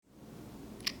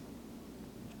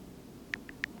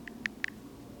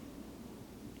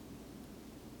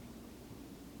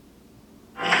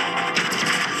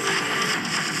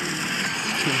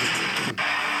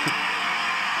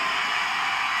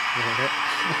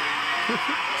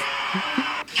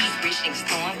Just reaching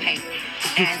store paper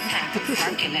and time to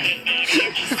circulate.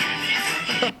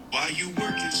 Why you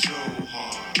working so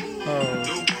hard? Oh.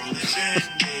 The world is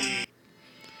ending.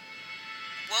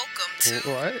 Welcome to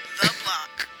What? The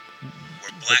Block.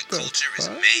 Where black the culture is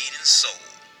fuck? made and sold.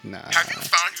 Nah. Have you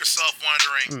found yourself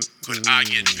wondering, could I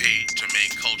get paid to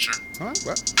make culture? Huh?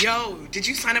 What? Yo, did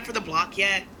you sign up for The Block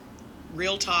yet?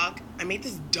 Real talk, I made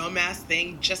this dumbass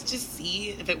thing just to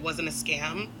see if it wasn't a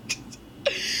scam.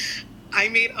 I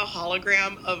made a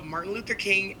hologram of Martin Luther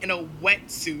King in a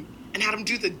wetsuit and had him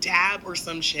do the dab or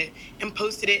some shit and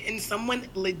posted it, and someone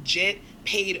legit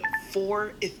paid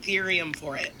 4 Ethereum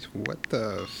for it. What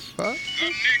the fuck? The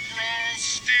Negro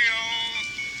still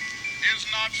is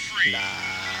not free.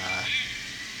 Nah.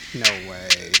 No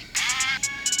way.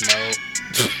 No.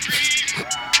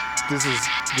 This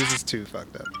is too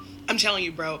fucked up. I'm telling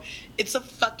you, bro, it's a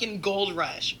fucking gold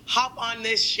rush. Hop on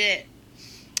this shit.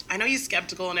 I know you're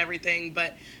skeptical and everything,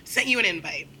 but sent you an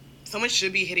invite. Someone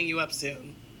should be hitting you up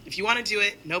soon. If you want to do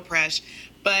it, no press.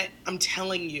 But I'm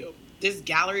telling you, this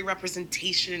gallery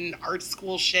representation, art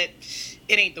school shit,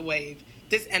 it ain't the wave.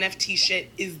 This NFT shit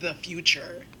is the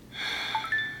future.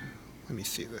 Let me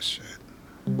see this shit.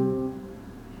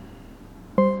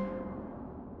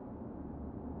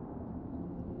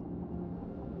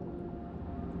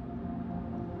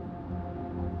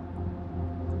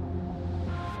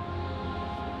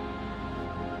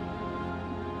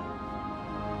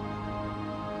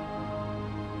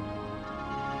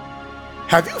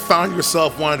 Have you found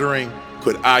yourself wondering,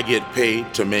 could I get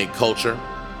paid to make culture?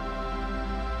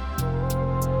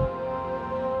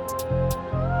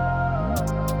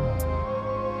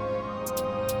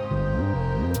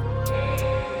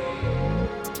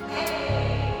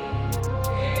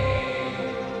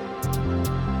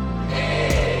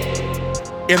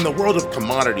 In the world of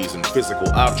commodities and physical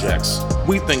objects,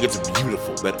 we think it's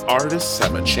beautiful that artists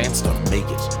have a chance to make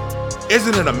it.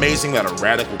 Isn't it amazing that a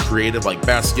radical creative like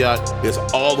Basquiat is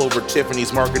all over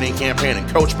Tiffany's marketing campaign and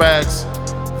Coach bags?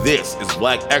 This is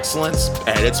Black excellence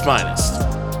at its finest.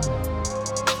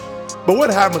 But what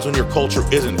happens when your culture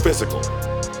isn't physical?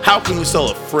 How can you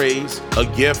sell a phrase, a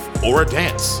gift, or a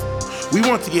dance? We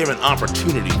want to give an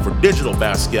opportunity for digital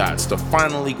Basquiats to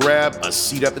finally grab a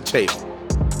seat at the table.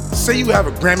 Say you have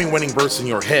a Grammy-winning verse in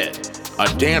your head,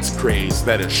 a dance craze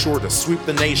that is sure to sweep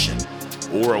the nation,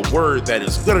 or a word that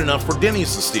is good enough for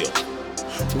Denny's to steal.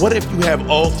 What if you have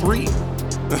all three?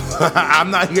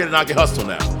 I'm not here to knock your hustle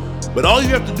now, but all you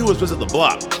have to do is visit The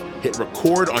Block, hit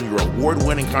record on your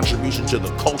award-winning contribution to the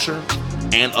culture,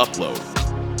 and upload.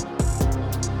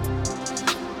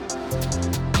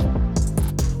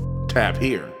 Tap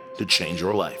here to change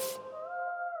your life.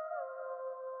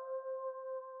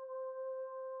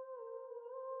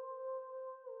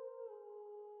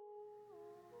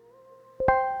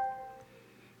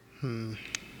 All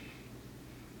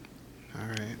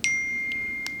right.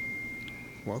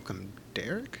 Welcome,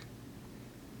 Derek.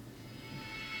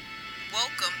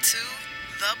 Welcome to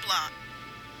The Block.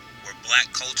 Where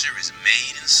black culture is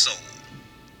made and sold.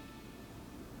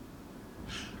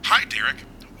 Hi, Derek.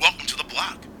 Welcome to The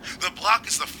Block. The Block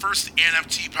is the first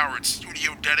NFT-powered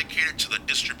studio dedicated to the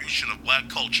distribution of black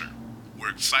culture.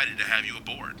 We're excited to have you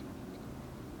aboard.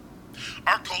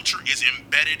 Our culture is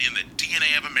embedded in the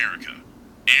DNA of America,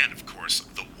 and, of course,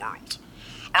 the world.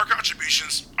 Our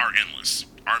contributions are endless.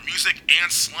 Our music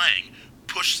and slang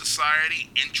push society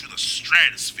into the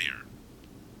stratosphere.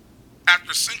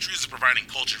 After centuries of providing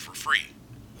culture for free,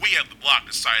 we at The Block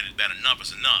decided that enough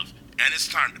is enough, and it's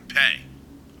time to pay.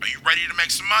 Are you ready to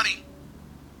make some money?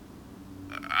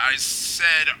 I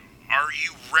said, are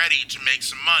you ready to make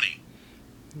some money?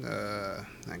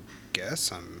 I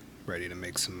guess I'm ready to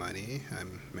make some money.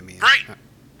 Great!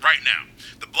 Right now,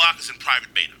 The Block is in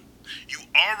private beta. You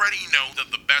already know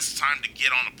that the best time to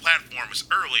get on the platform is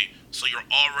early, so you're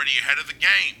already ahead of the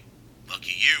game.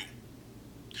 Lucky you.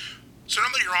 So now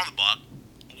that you're on The Block,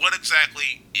 what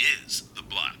exactly is The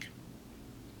Block?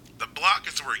 The Block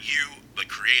is where you, the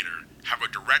creator, have a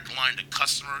direct line to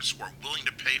customers who are willing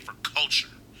to pay for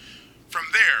culture.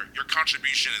 From there, your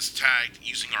contribution is tagged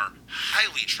using our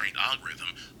highly trained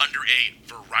algorithm under a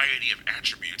variety of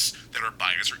attributes that our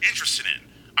buyers are interested in.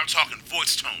 I'm talking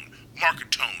voice tone, market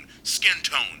tone, skin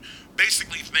tone,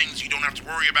 basically things you don't have to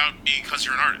worry about because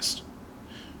you're an artist.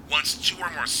 Once 2 or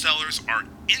more sellers are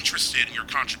interested in your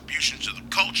contribution to the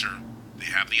culture, they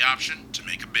have the option to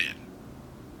make a bid.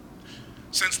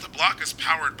 Since The Block is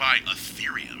powered by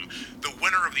Ethereum, the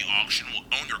winner of the auction will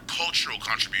own your cultural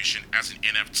contribution as an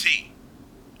NFT.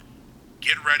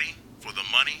 Get ready for the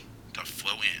money to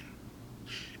flow in.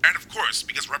 And of course,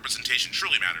 because representation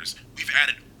truly matters, we've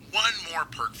added one more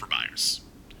perk for buyers.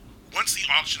 Once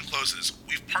the auction closes,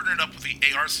 we've partnered up with the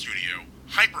AR studio,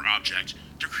 HyperObject,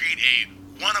 to create a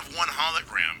one-of-one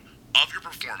hologram of your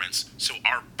performance so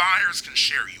our buyers can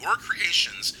share your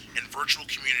creations in virtual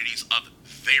communities of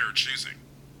their choosing.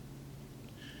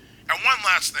 And one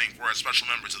last thing for our special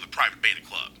members of the Private Beta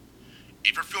Club.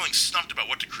 If you're feeling stumped about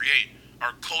what to create,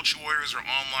 our culture warriors are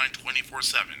online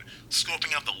 24/7,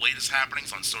 scoping out the latest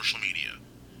happenings on social media.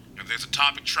 If there's a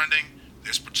topic trending,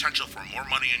 there's potential for more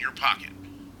money in your pocket.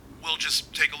 We'll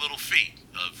just take a little fee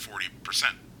of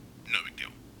 40%. No big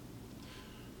deal.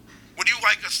 Would you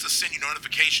like us to send you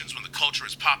notifications when the culture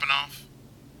is popping off?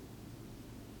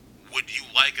 Would you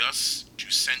like us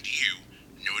to send you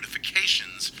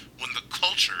notifications when the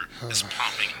culture is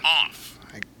popping off?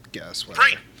 I guess. Whatever.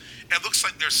 Great! It looks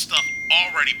like there's stuff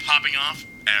already popping off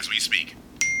as we speak.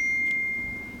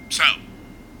 So,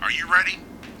 are you ready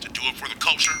to do it for the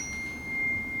culture?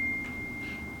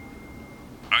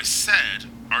 I said,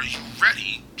 are you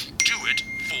ready to do it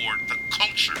for the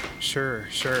culture?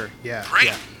 Sure. Yeah. Great!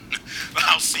 Yeah.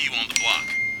 I'll see you on the block.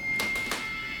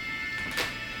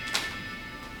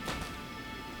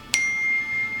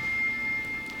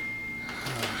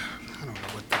 I don't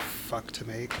know what the fuck to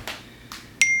make.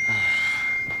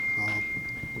 Well,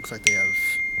 looks like they have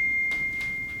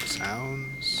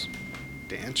sounds,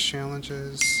 dance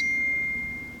challenges.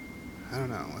 I don't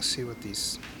know. Let's see what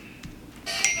these.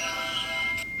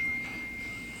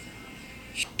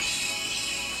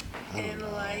 In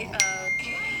light of.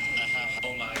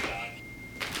 Oh my god.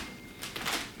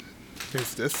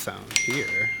 There's this sound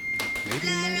here. Maybe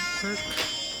it might work.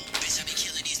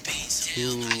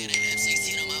 Ooh.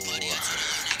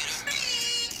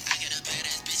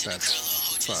 That's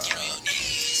fucked.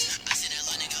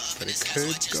 But it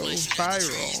could go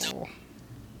viral.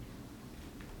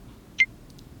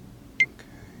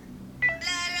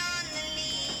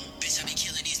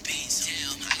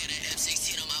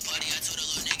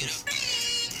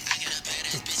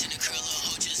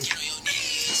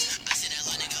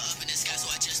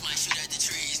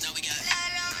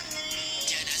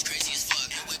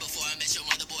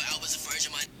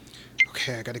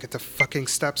 Okay, I gotta get the fucking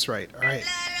steps right. Alright.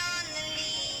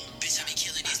 Bitch, I be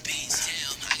killing these beats.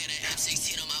 Damn, I got an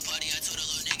M16 on my body. I told a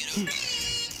little nigga to